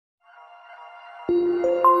പുതിയ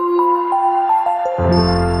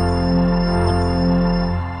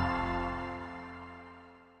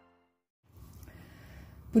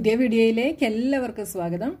വീഡിയോയിലേക്ക് എല്ലാവർക്കും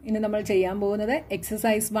സ്വാഗതം. ഇന്ന് നമ്മൾ ചെയ്യാൻ പോകുന്നത്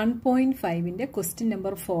എക്സസൈസ് 1.5ന്റെ ക്വസ്റ്റ്യൻ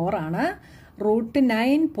നമ്പർ 4 ആണ്.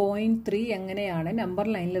 √9.3 എങ്ങനെയാണ് നമ്പർ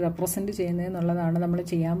ലൈനിൽ റെപ്രസെന്റ് ചെയ്യുന്നത് എന്നുള്ളതാണ് നമ്മൾ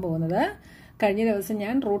ചെയ്യാൻ പോകുന്നത്. കഴിഞ്ഞ ദിവസം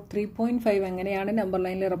ഞാൻ √3.5 എങ്ങനെയാണ് നമ്പർ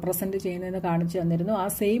ലൈനിൽ റെപ്രസെന്റ് ചെയ്യുന്നതെന്ന് കാണിച്ചു തന്നിരുന്നു. ആ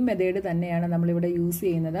സെയിം മെത്തേഡ് തന്നെയാണ് നമ്മളിവിടെ യൂസ്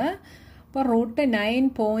ചെയ്യുന്നത്. അപ്പോൾ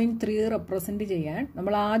 √9.3 റെപ്രസെന്റ് ചെയ്യാൻ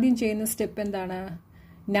നമ്മൾ ആദ്യം ചെയ്യുന്ന സ്റ്റെപ്പ് എന്താണ്?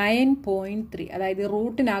 9.3, അതായത്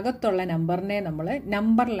റൂട്ടിനകത്തുള്ള നമ്പറിനെ നമ്മൾ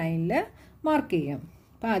നമ്പർ ലൈനിൽ മാർക്ക് ചെയ്യും.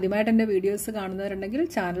 അപ്പോൾ ആദ്യമായിട്ട് എൻ്റെ വീഡിയോസ് കാണുന്നവരുണ്ടെങ്കിൽ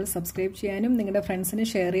ചാനൽ സബ്സ്ക്രൈബ് ചെയ്യാനും നിങ്ങളുടെ ഫ്രണ്ട്സിന്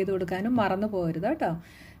ഷെയർ ചെയ്ത് കൊടുക്കാനും മറന്നു പോകരുത് കേട്ടോ.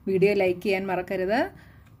 വീഡിയോ ലൈക്ക് ചെയ്യാൻ മറക്കരുത്.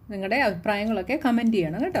 നിങ്ങളുടെ അഭിപ്രായങ്ങളൊക്കെ കമൻറ്റ്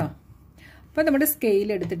ചെയ്യണം കേട്ടോ. അപ്പോൾ നമ്മുടെ സ്കെയിൽ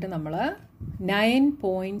എടുത്തിട്ട് നമ്മൾ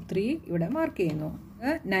 9.3 ഇവിടെ മാർക്ക് ചെയ്യുന്നു.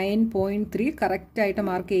 9.3 കറക്റ്റായിട്ട്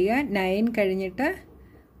മാർക്ക് ചെയ്യുക. 9 കഴിഞ്ഞിട്ട്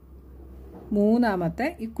മൂന്നാമത്തെ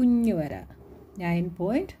ഈ കുഞ്ഞു വര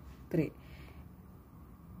 9.3.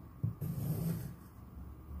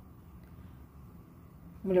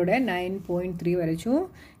 നമ്മളിവിടെ 9.3 വരച്ചു.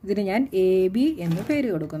 ഇതിന് ഞാൻ AB എന്ന് പേര്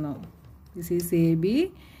കൊടുക്കുന്നു. This is AB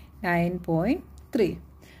 9.3.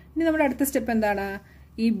 ഇനി നമ്മുടെ അടുത്ത സ്റ്റെപ്പ് എന്താണ്?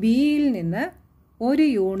 ഈ ബിയിൽ നിന്ന് ഒരു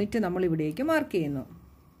യൂണിറ്റ് നമ്മൾ ഇവിടേക്ക് മാർക്ക് ചെയ്യുന്നു.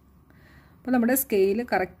 അപ്പോൾ നമ്മുടെ സ്കെയിൽ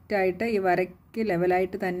കറക്റ്റായിട്ട് ഈ വരയ്ക്ക്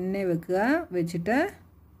ലെവലായിട്ട് തന്നെ വെക്കുക. വെച്ചിട്ട്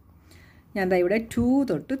ഞാൻ ദാ ഇവിടെ 2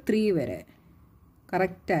 തൊട്ട് 3 വരെ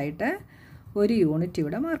കറക്റ്റായിട്ട് ഒരു യൂണിറ്റ്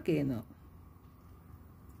ഇവിടെ മാർക്ക് ചെയ്യുന്നു.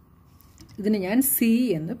 ഇതിന് ഞാൻ C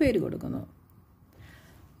എന്ന് പേര് കൊടുക്കുന്നു.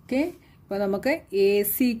 ഓക്കെ, ഇപ്പോൾ നമുക്ക്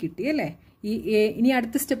AC കിട്ടി അല്ലേ? ഇനി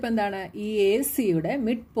അടുത്ത സ്റ്റെപ്പ് എന്താണ്? ഈ ACയുടെ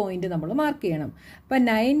മിഡ് പോയിന്റ് നമ്മൾ മാർക്ക് ചെയ്യണം. അപ്പം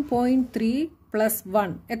 9.3 +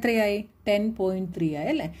 1 എത്രയായി? 10.3 ആയി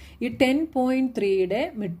അല്ലേ? ഈ 10.3യുടെ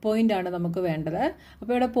മിഡ് പോയിന്റ് ആണ് നമുക്ക് വേണ്ടത്.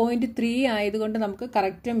 അപ്പോൾ ഇവിടെ 0.3 ആയതുകൊണ്ട് നമുക്ക്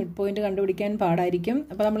കറക്റ്റ് മിഡ് പോയിന്റ് കണ്ടുപിടിക്കാൻ പാടായിരിക്കും.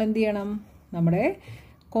 അപ്പോൾ നമ്മൾ എന്ത് ചെയ്യണം? നമ്മുടെ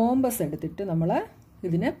കോമ്പസ് എടുത്തിട്ട് നമ്മൾ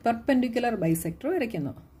ഇതിന് പെർപെൻഡിക്കുലർ ബൈസെക്ടർ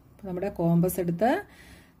വരയ്ക്കുന്നു. അപ്പോൾ നമ്മുടെ കോമ്പസ് എടുത്ത്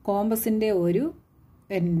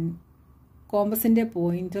കോമ്പസിൻ്റെ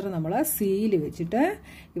പോയിന്റർ നമ്മൾ സിയിൽ വെച്ചിട്ട്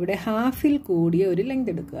ഇവിടെ ഹാഫിൽ കൂടിയ ഒരു ലെങ്ത്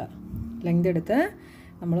എടുക്കുക. ലെങ്ത് എടുത്ത്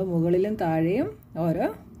നമ്മൾ മുകളിലും താഴെയും ഓരോ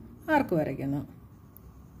ആർക്ക് വരയ്ക്കുന്നു.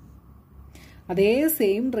 അതേ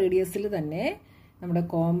സെയിം റേഡിയസിൽ തന്നെ നമ്മുടെ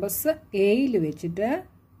കോമ്പസ് എയിൽ വെച്ചിട്ട്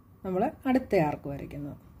നമ്മൾ അടുത്ത ആർക്ക്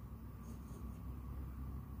വരയ്ക്കുന്നു.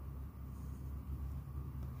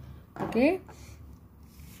 ഓക്കെ,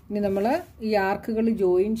 ഇനി നമ്മൾ ഈ ആർക്കുകൾ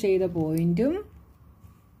ജോയിൻ ചെയ്ത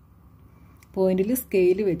പോയിന്റിൽ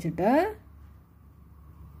സ്കെയിൽ വെച്ചിട്ട്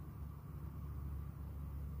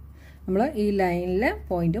നമ്മൾ ഈ ലൈനിൽ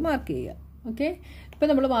പോയിന്റ് മാർക്ക് ചെയ്യുക. ഓക്കെ, ഇപ്പം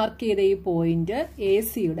നമ്മൾ മാർക്ക് ചെയ്ത ഈ പോയിന്റ്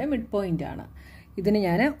ACയുടെ മിഡ് പോയിന്റ് ആണ്. ഇതിന്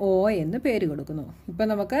ഞാൻ O എന്ന് പേര് കൊടുക്കുന്നു. ഇപ്പം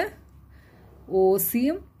നമുക്ക്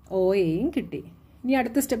OCയും OAയും കിട്ടി. ഇനി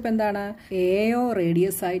അടുത്ത സ്റ്റെപ്പ് എന്താണ്? AO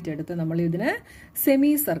റേഡിയസ് ആയിട്ട് എടുത്ത് നമ്മൾ ഇതിന്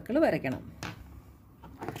സെമി സർക്കിൾ വരയ്ക്കണം.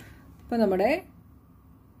 അപ്പോൾ നമ്മുടെ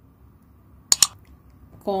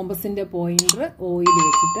കോമ്പസിൻ്റെ പോയിന്റർ ഓയിൽ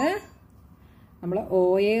വെച്ചിട്ട് നമ്മൾ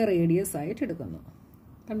OA റേഡിയസ് ആയിട്ട് എടുക്കുന്നു.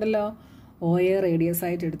 കണ്ടല്ലോ, OA റേഡിയസ്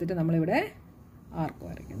ആയിട്ട് എടുത്തിട്ട് നമ്മളിവിടെ ആർക്ക്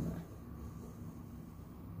വരയ്ക്കുന്നു.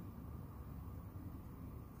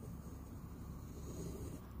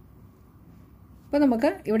 അപ്പോൾ നമുക്ക്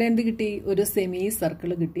ഇവിടെ എന്ത് കിട്ടി? ഒരു സെമി സർക്കിൾ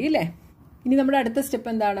കിട്ടി അല്ലേ? ഇനി നമ്മുടെ അടുത്ത സ്റ്റെപ്പ്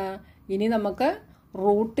എന്താണ്? ഇനി നമുക്ക്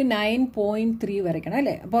 √9.3 വരയ്ക്കണം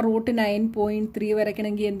അല്ലേ? അപ്പോൾ √9.3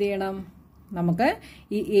 വരയ്ക്കണമെങ്കിൽ എന്ത് ചെയ്യണം? നമുക്ക്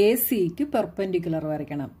ഈ ACക്ക് പെർപെൻഡിക്കുലർ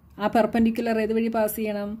വരയ്ക്കണം. ആ പെർപെൻഡിക്കുലർ ഏത് വഴി പാസ്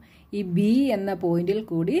ചെയ്യണം? ഈ B എന്ന പോയിന്റിൽ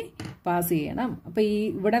കൂടി പാസ് ചെയ്യണം. അപ്പോൾ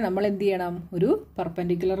ഇവിടെ നമ്മൾ എന്ത് ചെയ്യണം? ഒരു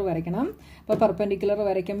പെർപെൻഡിക്കുലർ വരയ്ക്കണം. അപ്പോൾ പെർപെൻഡിക്കുലർ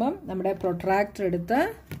വരയ്ക്കുമ്പം നമ്മുടെ പ്രൊട്രാക്ടർ എടുത്ത്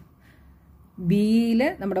ബിയിൽ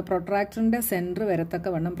നമ്മുടെ പ്രൊട്രാക്ടറിൻ്റെ സെൻറ്റർ വരത്തക്ക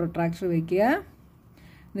വണ്ണം പ്രൊട്രാക്ടർ വയ്ക്കുക.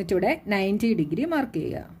 എന്നിട്ടിവിടെ 90 ഡിഗ്രി മാർക്ക്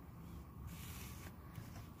ചെയ്യുക.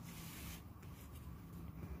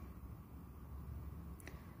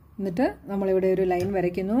 എന്നിട്ട് നമ്മളിവിടെ ഒരു ലൈൻ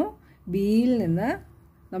വരയ്ക്കുന്നു. ബിയിൽ നിന്ന്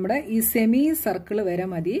നമ്മുടെ ഈ സെമി സർക്കിൾ വരെ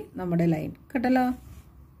മതി നമ്മുടെ ലൈൻ. കേട്ടല്ലോ?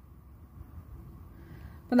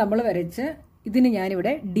 അപ്പോൾ നമ്മൾ വരച്ച് ഇതിന്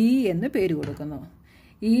ഞാനിവിടെ D എന്ന് പേര് കൊടുക്കുന്നു.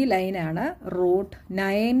 ഈ ലൈനാണ്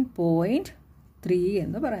 √9.3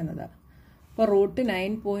 എന്ന് പറയുന്നത്. അപ്പോൾ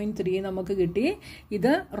 √9.3 നമുക്ക് കിട്ടി.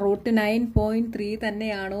 ഇത് √9.3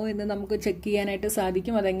 തന്നെയാണോ എന്ന് നമുക്ക് ചെക്ക് ചെയ്യാനായിട്ട്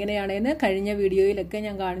സാധിക്കും. അതെങ്ങനെയാണെന്ന് കഴിഞ്ഞ വീഡിയോയിലൊക്കെ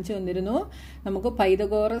ഞാൻ കാണിച്ചു തന്നിരുന്നു. നമുക്ക്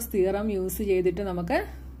പൈതഗോറസ് തിയറം യൂസ് ചെയ്തിട്ട് നമുക്ക്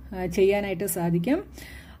ചെയ്യാനായിട്ട് സാധിക്കും.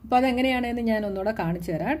 അപ്പോൾ അതെങ്ങനെയാണെന്ന് ഞാൻ ഒന്നുകൂടെ കാണിച്ചു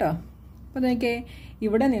തരാം കേട്ടോ. അപ്പോൾ നോക്കിയേ,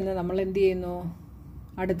 ഇവിടെ നിന്ന് നമ്മൾ എന്ത് ചെയ്യുന്നു?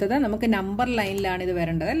 അടുത്തത് നമുക്ക് നമ്പർ ലൈനിലാണ് ഇത്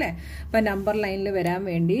വരേണ്ടത് അല്ലേ? അപ്പം നമ്പർ ലൈനിൽ വരാൻ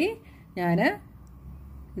വേണ്ടി ഞാൻ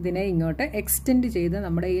ഇതിനെ ഇങ്ങോട്ട് എക്സ്റ്റെൻഡ് ചെയ്ത്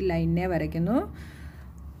നമ്മുടെ ഈ ലൈനിനെ വരയ്ക്കുന്നു.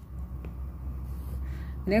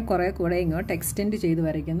 ഇതിനെ കുറേ കൂടെ ഇങ്ങോട്ട് എക്സ്റ്റെൻഡ് ചെയ്ത്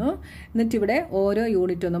വരയ്ക്കുന്നു. എന്നിട്ട് ഇവിടെ ഓരോ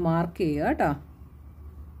യൂണിറ്റ് ഒന്ന് മാർക്ക് ചെയ്യുക കേട്ടോ.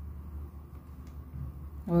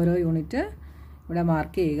 ഓരോ യൂണിറ്റ് ഇവിടെ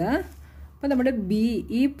മാർക്ക് ചെയ്യുക. അപ്പോൾ നമ്മുടെ ബി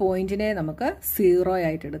ഈ പോയിന്റിനെ നമുക്ക് 0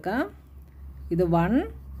 ആയിട്ട് എടുക്കാം. ഇത് 1,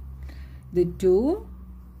 ഇത് 2,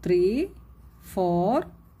 3, 4,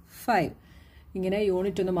 5 ഇങ്ങനെ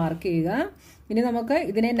യൂണിറ്റ് ഒന്ന് മാർക്ക് ചെയ്യുക. ഇനി നമുക്ക്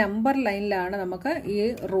ഇതിനെ നമ്പർ ലൈനിലാണ് നമുക്ക് ഈ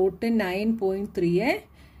റൂട്ട് 9.3യെ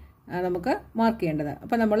നമുക്ക് മാർക്ക് ചെയ്യേണ്ടത്.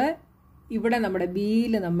 അപ്പോൾ നമ്മൾ ഇവിടെ നമ്മുടെ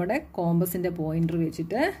ബിയിൽ നമ്മുടെ കോമ്പസിൻ്റെ പോയിന്റർ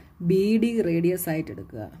വെച്ചിട്ട് BD റേഡിയസ് ആയിട്ട്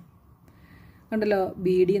എടുക്കുക. കണ്ടല്ലോ,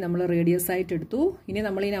 BD നമ്മൾ റേഡിയസ് ആയിട്ട് എടുത്തു. ഇനി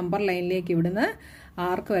നമ്മൾ ഈ നമ്പർ ലൈനിലേക്ക് ഇവിടുന്ന്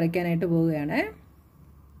ആർക്ക് വരയ്ക്കാനായിട്ട് പോവുകയാണ്.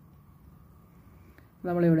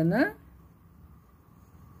 നമ്മളിവിടുന്ന്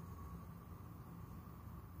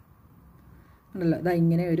ഉണ്ടല്ലോ, ഇതാ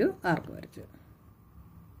ഇങ്ങനെ ഒരു ആർക്ക് വരച്ചു.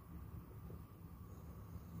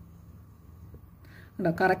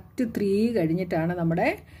 കണ്ടോ, കറക്റ്റ് 3 കഴിഞ്ഞിട്ടാണ് നമ്മുടെ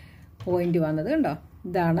പോയിന്റ് വന്നത്. കണ്ടോ,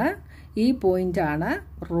 ഇതാണ് ഈ പോയിന്റാണ്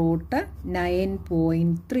റൂട്ട്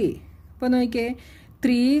 9.3. അപ്പോൾ നോക്കിയേ,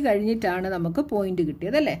 3 കഴിഞ്ഞിട്ടാണ് നമുക്ക് പോയിന്റ്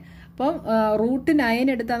കിട്ടിയത് അല്ലേ. അപ്പം റൂട്ട് 9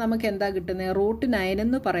 എടുത്താൽ നമുക്ക് എന്താ കിട്ടുന്നത്? റൂട്ട് 9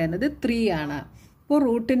 എന്ന് പറയുന്നത് 3 ആണ്. അപ്പോൾ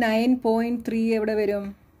റൂട്ട് 9.3 എവിടെ വരും?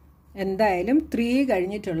 എന്തായാലും 3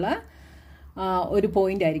 കഴിഞ്ഞിട്ടുള്ള ഒരു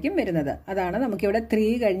പോയിന്റ് ആയിരിക്കും വരുന്നത്. അതാണ് നമുക്കിവിടെ 3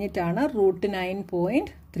 കഴിഞ്ഞിട്ടാണ് റൂട്ട്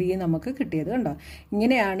 9.3 നമുക്ക് കിട്ടിയത്. കണ്ടോ,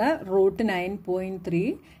 ഇങ്ങനെയാണ് റൂട്ട് 9.3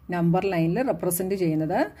 നമ്പർ ലൈനിൽ റെപ്രസെന്റ്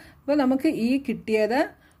ചെയ്യുന്നത്. അപ്പോൾ നമുക്ക് ഈ കിട്ടിയത്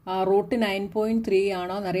റൂട്ട് 9.3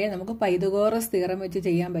 ആണോ എന്നറിയാൻ നമുക്ക് പൈതഗോറസ് തിയറം വെച്ച്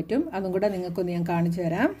ചെയ്യാൻ പറ്റും. അതും കൂടെ നിങ്ങൾക്കൊന്ന് ഞാൻ കാണിച്ചു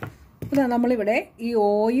തരാം. അപ്പോൾ നമ്മളിവിടെ ഈ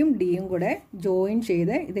ഓയും ഡിയും കൂടെ ജോയിൻ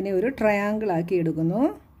ചെയ്ത് ഇതിനെ ഒരു ട്രയാങ്കിൾ ആക്കി എടുക്കുന്നു.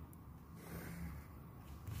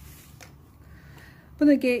 അപ്പോൾ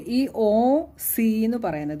നോക്കിയേ, ഈ OC എന്ന്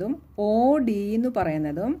പറയുന്നതും OD എന്ന്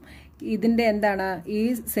പറയുന്നതും ഇതിൻ്റെ എന്താണ്? ഈ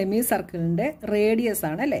സെമി സർക്കിളിൻ്റെ റേഡിയസ്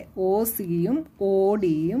ആണ് അല്ലേ. OCയും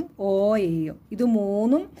ODയും OAയും ഇത്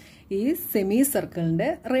മൂന്നും ഈ സെമി സർക്കിളിൻ്റെ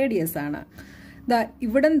റേഡിയസ് ആണ്.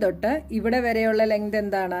 ഇവിടം തൊട്ട് ഇവിടെ വരെയുള്ള ലെങ്ത്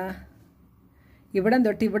എന്താണ്? ഇവിടം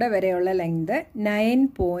തൊട്ട് ഇവിടെ വരെയുള്ള ലെങ്ത്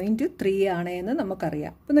 9.3 ആണ് എന്ന്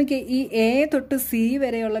നമുക്കറിയാം. അപ്പം നോക്കിയേ, ഈ A തൊട്ട് C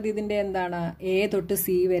വരെയുള്ളത് ഇതിൻ്റെ എന്താണ്? A തൊട്ട് C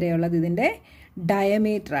വരെയുള്ളത് ഇതിൻ്റെ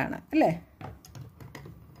ഡയമീറ്റർ ആണ് അല്ലേ.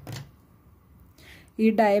 ഈ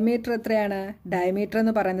ഡയമീറ്റർ എത്രയാണ്? ഡയമീറ്റർ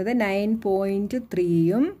എന്ന് പറയുന്നത്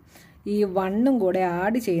 9.3യും ഈ 1ഉം കൂടെ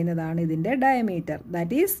ആഡ് ചെയ്യുന്നതാണ് ഇതിൻ്റെ ഡയമീറ്റർ.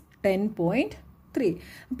 That is 10.3.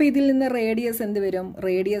 അപ്പോൾ ഇതിൽ നിന്ന് റേഡിയസ് എന്ത് വരും?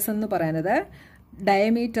 റേഡിയസ് എന്ന് പറയുന്നത്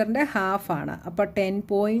ഡയമീറ്ററിൻ്റെ ഹാഫ് ആണ്. അപ്പോൾ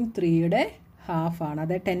 10.3യുടെ ഹാഫ് ആണ്.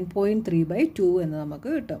 അത് 10.3/2 എന്ന് നമുക്ക്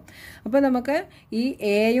കിട്ടും. അപ്പോൾ നമുക്ക് ഈ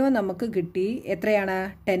എയോ നമുക്ക് കിട്ടി. എത്രയാണ്?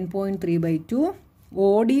 10.3/2.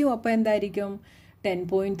 ODയും അപ്പോൾ എന്തായിരിക്കും?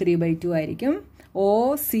 10.3/2 ആയിരിക്കും.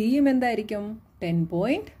 OCയും എന്തായിരിക്കും?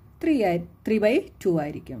 10.3/2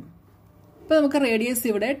 ആയിരിക്കും. അപ്പോൾ നമുക്ക് റേഡിയസ്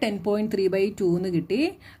ഇവിടെ 10.3/2 എന്ന് കിട്ടി.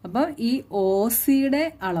 അപ്പോൾ ഈ OCയുടെ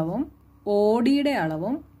അളവും ODയുടെ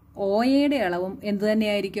അളവും OAയുടെ അളവും എന്ത്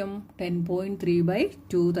തന്നെയായിരിക്കും?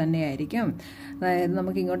 10.3/2 തന്നെയായിരിക്കും. അതായത്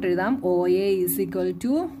നമുക്ക് ഇങ്ങോട്ട് എഴുതാം, OA =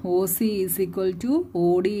 OC =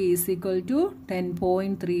 OD =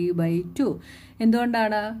 10.3/2.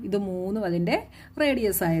 എന്തുകൊണ്ടാണ്? ഇത് മൂന്നും അതിൻ്റെ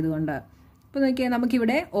റേഡിയസ് ആയതുകൊണ്ട്. അപ്പോൾ നോക്കിയാൽ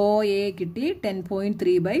നമുക്കിവിടെ OA കിട്ടി,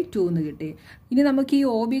 10.3/2 എന്ന് കിട്ടി. ഇനി നമുക്ക് ഈ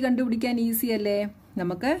OB കണ്ടുപിടിക്കാൻ ഈസി അല്ലേ.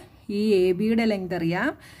 നമുക്ക് ഈ ABയുടെ ലെങ്ത് അറിയാം.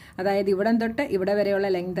 അതായത് ഇവിടം തൊട്ട് ഇവിടെ വരെയുള്ള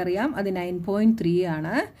ലെങ്ത് അറിയാം, അത് 9.3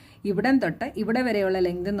 ആണ്. ഇവിടം തൊട്ട് ഇവിടെ വരെയുള്ള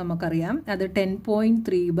ലെങ്ത് നമുക്കറിയാം, അത്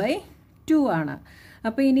 10.3/2 ആണ്.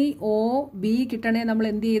 അപ്പോൾ ഇനി OB കിട്ടണേ നമ്മൾ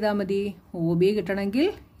എന്ത് ചെയ്താൽ മതി? OB കിട്ടണമെങ്കിൽ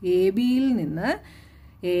ABയിൽ നിന്ന്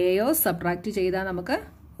AO സബ്ട്രാക്ട് ചെയ്താൽ നമുക്ക്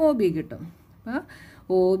OB കിട്ടും. അപ്പോൾ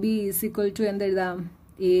OB = എന്തെഴുതാം?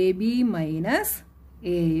 AB -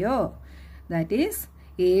 AO. That is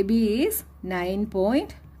AB is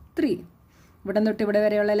 9.3. ഇവിടെ തൊട്ട് ഇവിടെ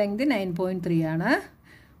വരെയുള്ള ലെങ്ത് 9.3 ആണ്.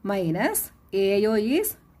 Minus AO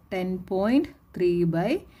is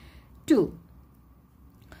 10.3/2.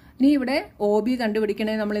 ഇനി ഇവിടെ OB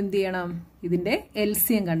കണ്ടുപിടിക്കണേ നമ്മൾ എന്ത് ചെയ്യണം? ഇതിൻ്റെ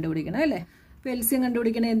LCM കണ്ടുപിടിക്കണം അല്ലേ. അപ്പോൾ LCM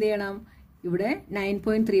കണ്ടുപിടിക്കണേ എന്ത് ചെയ്യണം? ഇവിടെ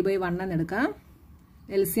 9.3/1 എന്ന് എടുക്കാം.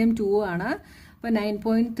 LCM 2 ആണ്. അപ്പോൾ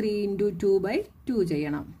 9.3 × 2/2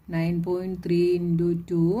 ചെയ്യണം. 9.3 ×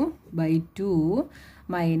 2/2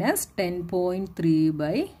 minus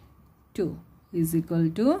 10.3/2 is equal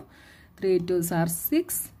to 3 2s are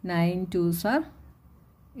 6, 9 2s are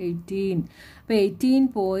 18. അപ്പോൾ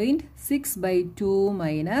 18.6/2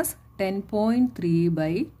 മൈനസ്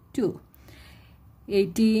 10.3/2.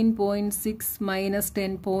 18.6 മൈനസ്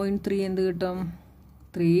 10.3 എന്ത് കിട്ടും?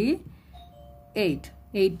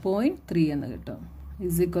 8.3 എന്ന് കിട്ടും.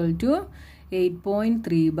 is equal to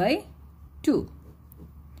 8.3/2.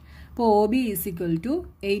 അപ്പോൾ OB ഈസ് ഈക്വൽ ടു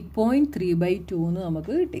 8.3/2 എന്ന്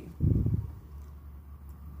നമുക്ക് കിട്ടി.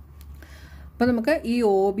 അപ്പോൾ നമുക്ക് ഈ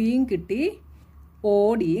OBയും കിട്ടി,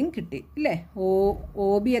 ODയും കിട്ടി അല്ലേ.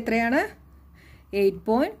 OB എത്രയാണ്?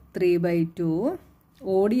 8.3/2.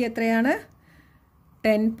 OD എത്രയാണ്?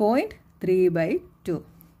 10.3/2.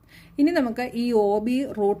 ഇനി നമുക്ക് ഈ OB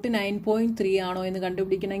റൂട്ട് 9.3 ആണോ എന്ന്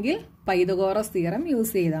കണ്ടുപിടിക്കണമെങ്കിൽ പൈതഗോറസ് തിയറം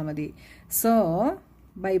യൂസ് ചെയ്താൽ മതി. സോ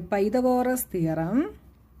ബൈ പൈതഗോറസ് തിയറം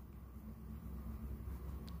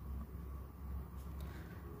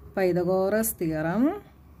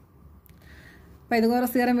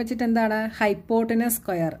വെച്ചിട്ട് എന്താണ്? Hypotenuse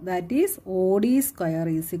square that is OD square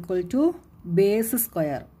is equal to base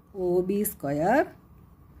square OB square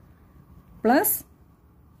plus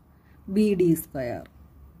BD square.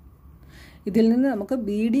 ഇതിൽ നിന്ന് നമുക്ക്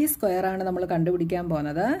BD സ്ക്വയർ ആണ് നമ്മൾ കണ്ടുപിടിക്കാൻ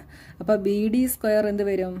പോകുന്നത്. അപ്പോൾ BD സ്ക്വയർ എന്ത്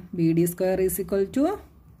വരും? BD square is equal to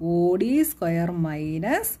OD square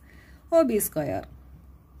minus OB square.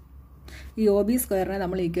 ഈ OB സ്ക്വയറിനെ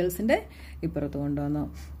നമ്മൾ ഈക്വൽസിൻ്റെ ഇപ്പുറത്ത് കൊണ്ടുവന്നു.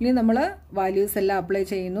 ഇനി നമ്മൾ വാല്യൂസ് എല്ലാം അപ്ലൈ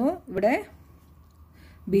ചെയ്യുന്നു. ഇവിടെ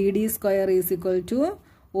BD square is equal to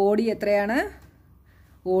OD എത്രയാണ്?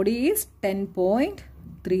 OD is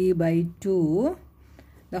 10.3/2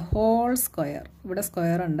 the whole square. ഇവിടെ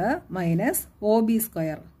സ്ക്വയർ ഉണ്ട്. Minus OB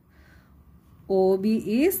square. OB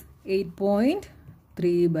is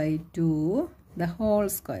 8.3/2 the whole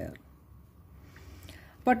square.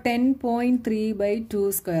 അപ്പോൾ 10.3/2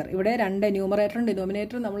 സ്ക്വയർ. ഇവിടെ രണ്ട് ന്യൂമറേറ്ററും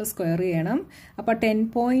ഡിനോമിനേറ്ററും നമ്മൾ സ്ക്വയർ ചെയ്യണം. അപ്പോൾ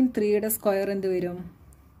 10.3യുടെ സ്ക്വയർ എന്ത് വരും?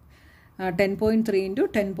 10.3 ×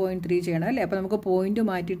 10.3 ചെയ്യണം അല്ലേ. അപ്പോൾ നമുക്ക് പോയിന്റ്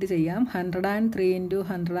മാറ്റിയിട്ട് ചെയ്യാം. 103 ×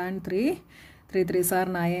 103 3 3 സാർ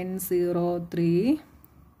 9 0 3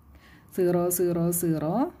 0 0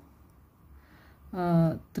 0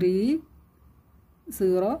 3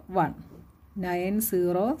 0 1 9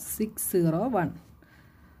 0 6 0 1.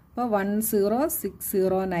 അപ്പോൾ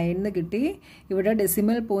 10609 എന്ന് കിട്ടി. ഇവിടെ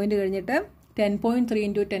ഡെസിമൽ പോയിന്റ് കഴിഞ്ഞിട്ട് 10.3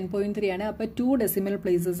 × 10.3 ആണ്. അപ്പോൾ 2 ഡെസിമൽ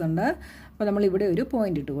പ്ലേസസ് ഉണ്ട്. അപ്പോൾ നമ്മൾ ഇവിടെ ഒരു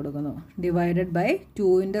പോയിന്റ് ഇട്ട് കൊടുക്കുന്നു. Divided by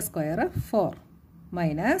 2ൻ്റെ square 4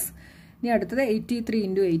 minus. ഇനി അടുത്തത് 83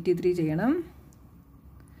 × 83 ചെയ്യണം.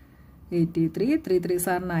 83 3 3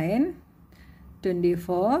 സാർ 9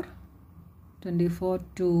 24 24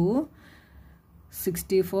 2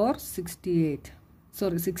 64 68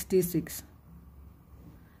 66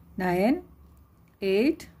 9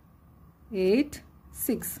 8 8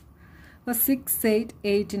 6. അപ്പോൾ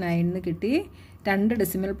 6889 എന്ന് കിട്ടി. 2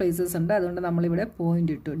 ഡെസിമൽ പ്ലേസസ് ഉണ്ട്. അതുകൊണ്ട് നമ്മളിവിടെ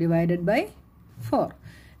പോയിന്റ് ഇട്ടു. Divided by 4.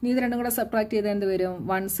 ഇനി ഇത് രണ്ടും കൂടെ സബ്ട്രാക്ട് ചെയ്ത് എന്ത് വരും?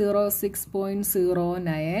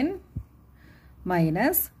 106.09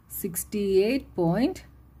 മൈനസ്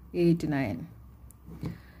 68.89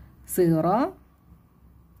 0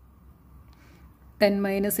 10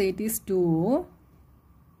 മൈനസ് 8 ഈസ് 2.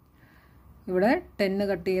 ഇവിടെ 10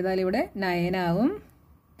 കട്ട് ചെയ്താൽ ഇവിടെ 9 ആവും.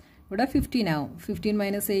 ഇവിടെ 15 ആവും. 15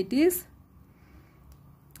 മൈനസ് 8 ഈസ്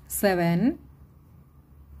 7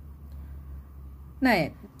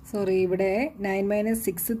 9. സോറി, ഇവിടെ 9 മൈനസ്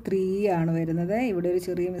 6 3 ആണ് വരുന്നത്. ഇവിടെ ഒരു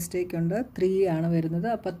ചെറിയ മിസ്റ്റേക്ക് ഉണ്ട്. 3 ആണ് വരുന്നത്.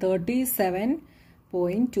 അപ്പോൾ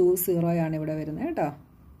 37.20 ആണ് ഇവിടെ വരുന്നത് കേട്ടോ.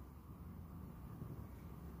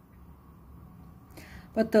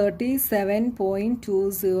 അപ്പോൾ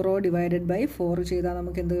 37.20 ഡിവൈഡഡ് ബൈ 4 ചെയ്താൽ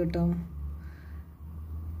നമുക്ക് എന്ത് കിട്ടും?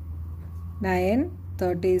 9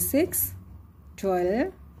 36 12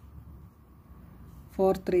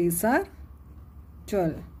 4 3s are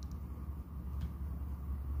 12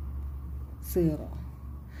 0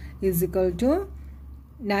 is equal to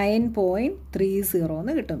 9.30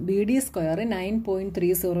 എന്ന് കിട്ടും. BD സ്ക്വയർ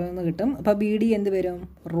 9.30 എന്ന് കിട്ടും. അപ്പോൾ BD എന്ത് വരും?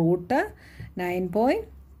 റൂട്ട്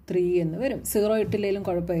 9.3 എന്ന് വരും. 0 ഇട്ടില്ലെങ്കിലും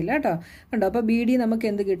കുഴപ്പമില്ല കേട്ടോ. കണ്ടോ? അപ്പോൾ BD നമുക്ക്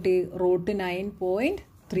എന്ത് കിട്ടി? റൂട്ട്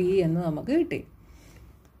 9.3 എന്ന് നമുക്ക് കിട്ടി.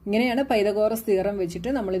 ഇങ്ങനെയാണ് പൈതഗോറസ് തിയറം വെച്ചിട്ട്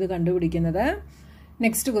നമ്മളിത് കണ്ടുപിടിക്കുന്നത്.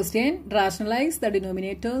 Next question, rationalise the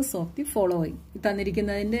denominators of the following.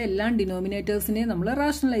 തന്നിരിക്കുന്നതിൻ്റെ എല്ലാ ഡിനോമിനേറ്റേഴ്സിനെയും നമ്മൾ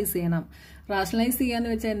റാഷണലൈസ് ചെയ്യണം. റാഷണലൈസ് ചെയ്യാന്ന്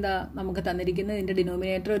വെച്ചാൽ എന്താ? നമുക്ക് തന്നിരിക്കുന്നതിൻ്റെ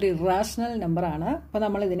ഡിനോമിനേറ്റർ ഒരു ഇറാഷണൽ നമ്പർ ആണ്. അപ്പോൾ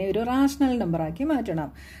നമ്മൾ ഇതിനെ ഒരു റാഷണൽ നമ്പറാക്കി മാറ്റണം.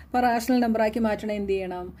 അപ്പോൾ റാഷണൽ നമ്പറാക്കി മാറ്റണം എന്ത്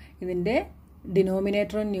ചെയ്യണം? ഇതിൻ്റെ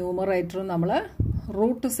ഡിനോമിനേറ്ററും ന്യൂമറേറ്ററും നമ്മൾ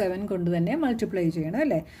 √7 കൊണ്ട് തന്നെ മൾട്ടിപ്ലൈ ചെയ്യണം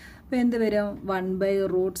അല്ലേ. അപ്പോൾ എന്ത് വരും?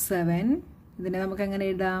 1/√7. ഇതിനെ നമുക്ക് എങ്ങനെ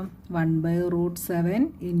എഴുതാം? 1/√7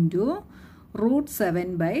 ഇൻറ്റു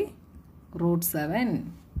 √7/√7.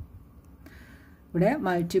 ഇവിടെ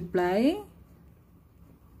മൾട്ടിപ്ലൈ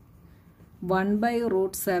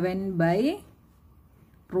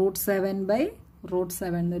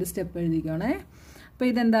 1/√7/√7/√7 എന്നൊരു സ്റ്റെപ്പ് എഴുതിക്കോണേ. അപ്പോൾ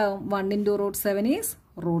ഇതെന്താവും? 1 × √7 is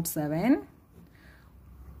 √7.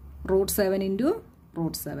 √7 ×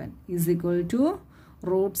 √7 is equal to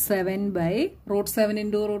 √7 ×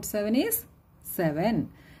 √7 is 7.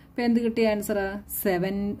 അപ്പോൾ എന്ത് കിട്ടിയ ആൻസർ?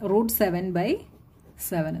 7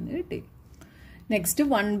 √7/7 എന്ന് കിട്ടി. Next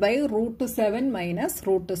 1/√7 minus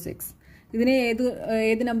 √6. ഇതിനെ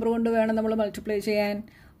ഏത് നമ്പർ കൊണ്ട് വേണം നമ്മൾ മൾട്ടിപ്ലൈ ചെയ്യാൻ?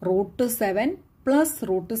 √7 പ്ലസ്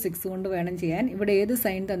 √6 കൊണ്ട് വേണം ചെയ്യാൻ. ഇവിടെ ഏത്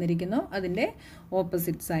സൈൻ തന്നിരിക്കുന്നോ അതിൻ്റെ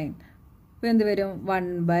ഓപ്പോസിറ്റ് സൈൻ. അപ്പോൾ എന്ത് വരും?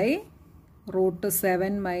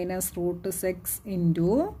 1/√7 minus √6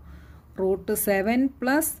 into √7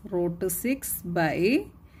 plus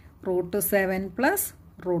 √6/√7 plus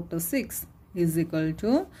 √6 is equal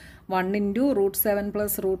to 1 into √7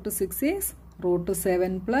 plus √6 is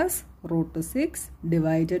 √7 plus √6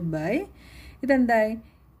 divided by ഇതെന്തായി?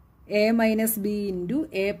 a minus b into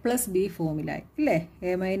a plus b ഫോമിലായി ഇല്ലേ?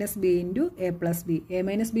 a minus b into a plus b. a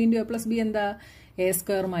minus b into a plus b എന്താ? a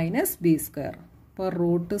square minus b square. അപ്പോൾ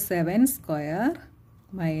 √7 square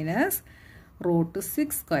minus √6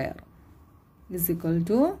 square is equal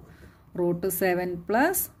to √7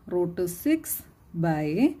 plus √6 by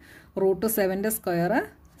 √7ന്റെ square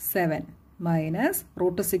 7 minus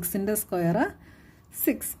 √6ന്റെ square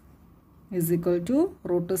 6 is equal to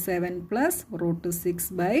 √7 plus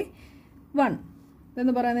 √6/1.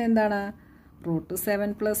 ഇതെന്ന് പറയുന്നത് എന്താണ്?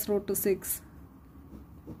 √7 plus √6.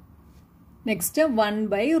 Next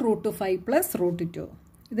 1/√5 plus √2.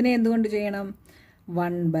 ഇതിനെ എന്തുകൊണ്ട് ചെയ്യണം?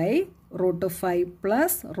 1/√5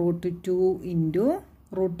 plus √2 into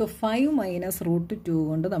 √5 minus √2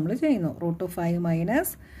 കൊണ്ട് നമ്മൾ ചെയ്യുന്നു. √5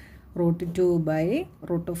 മൈനസ്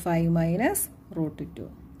 √2/√5 മൈനസ് √2.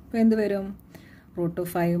 അപ്പോൾ എന്ത് വരും?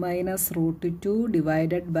 √5 മൈനസ് √2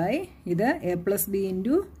 ഡിവൈഡഡ് ബൈ ഇത് a plus B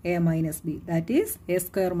into a minus B, that is a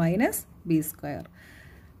square minus B square.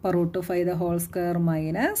 അപ്പോൾ √5 the whole square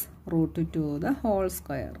minus √2 the whole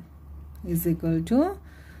square is equal to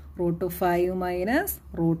 √5 minus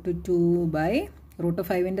 √2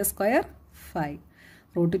 √5ൻ്റെ square 5,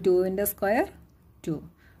 √2ൻ്റെ square 2.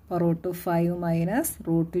 അപ്പോൾ √5 minus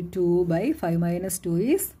 √2/5 minus 2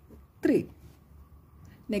 is 3.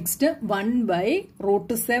 Next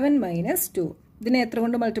 1/√7 minus 2. ഇതിനെ എത്ര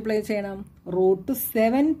കൊണ്ട് multiply ചെയ്യണം?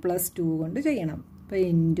 √7 plus 2 കൊണ്ട് ചെയ്യണം. അപ്പോൾ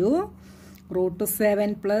into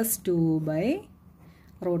 √7 plus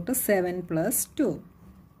 2/√7 plus 2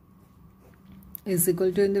 is equal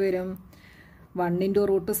to എന്ത് വരും? 1 into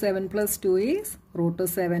 √7 plus 2 is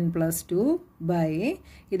 √7 plus 2 by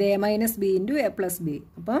ഇത് a minus b into a plus b.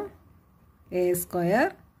 അപ്പം a square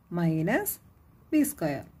minus b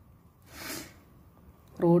square.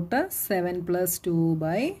 √7 plus 2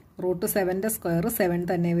 by √7ൻ്റെ square 7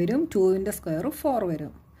 തന്നെ വരും, 2ൻ്റെ സ്ക്വയർ 4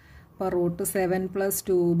 വരും. അപ്പോൾ √7 plus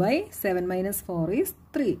 2/7 minus 4 is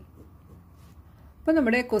 3. അപ്പോൾ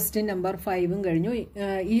നമ്മുടെ ക്വസ്റ്റ്യൻ നമ്പർ 5 കഴിഞ്ഞു.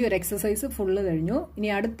 ഈ ഒരു എക്സസൈസ് ഫുള്ള് കഴിഞ്ഞു. ഇനി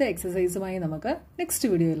അടുത്ത എക്സസൈസുമായി നമുക്ക് നെക്സ്റ്റ്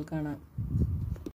വീഡിയോയിൽ കാണാം.